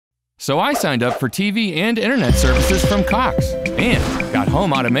So I signed up for TV and internet services from Cox and got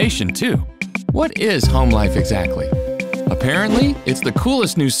home automation too. What is Homelife exactly? Apparently, it's the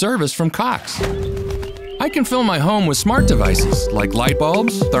coolest new service from Cox. I can fill my home with smart devices like light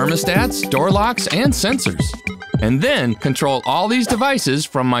bulbs, thermostats, door locks, and sensors, and then control all these devices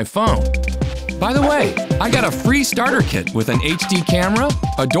from my phone. By the way, I got a free starter kit with an HD camera,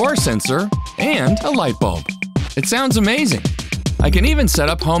 a door sensor, and a light bulb. It sounds amazing. I can even set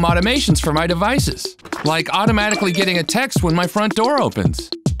up home automations for my devices, like automatically getting a text when my front door opens,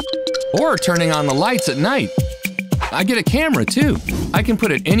 or turning on the lights at night. I get a camera too. I can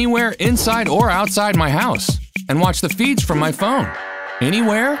put it anywhere inside or outside my house and watch the feeds from my phone.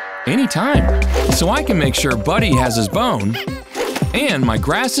 Anywhere, anytime. So I can make sure Buddy has his bone and my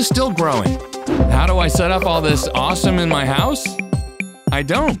grass is still growing. How do I set up all this awesome in my house? I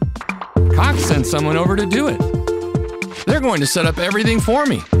don't. Cox sent someone over to do it. They're going to set up everything for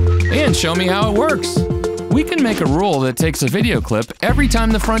me and show me how it works. We can make a rule that takes a video clip every time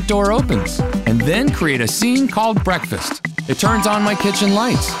the front door opens and then create a scene called breakfast. It turns on my kitchen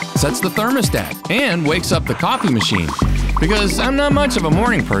lights, sets the thermostat, and wakes up the coffee machine. Because I'm not much of a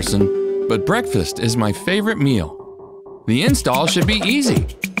morning person, but breakfast is my favorite meal. The install should be easy.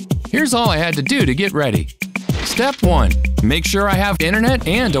 Here's all I had to do to get ready. Step 1. Make sure I have internet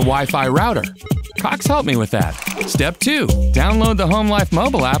and a Wi-Fi router. Cox helped me with that. Step 2. Download the Homelife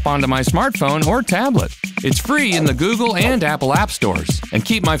mobile app onto my smartphone or tablet. It's free in the Google and Apple app stores. And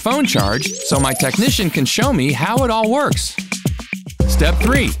keep my phone charged so my technician can show me how it all works. Step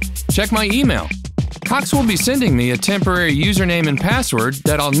 3. Check my email. Cox will be sending me a temporary username and password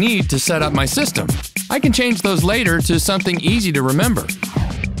that I'll need to set up my system. I can change those later to something easy to remember.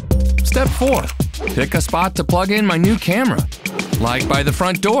 Step 4. Pick a spot to plug in my new camera, like by the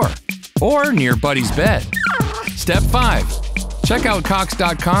front door or near Buddy's bed. Step 5. Check out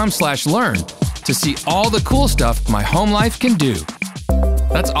cox.com/learn to see all the cool stuff my Homelife can do.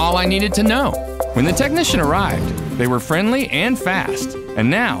 That's all I needed to know. When the technician arrived, they were friendly and fast. And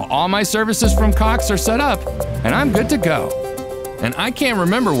now all my services from Cox are set up and I'm good to go. And I can't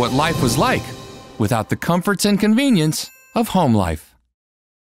remember what life was like without the comforts and convenience of Homelife.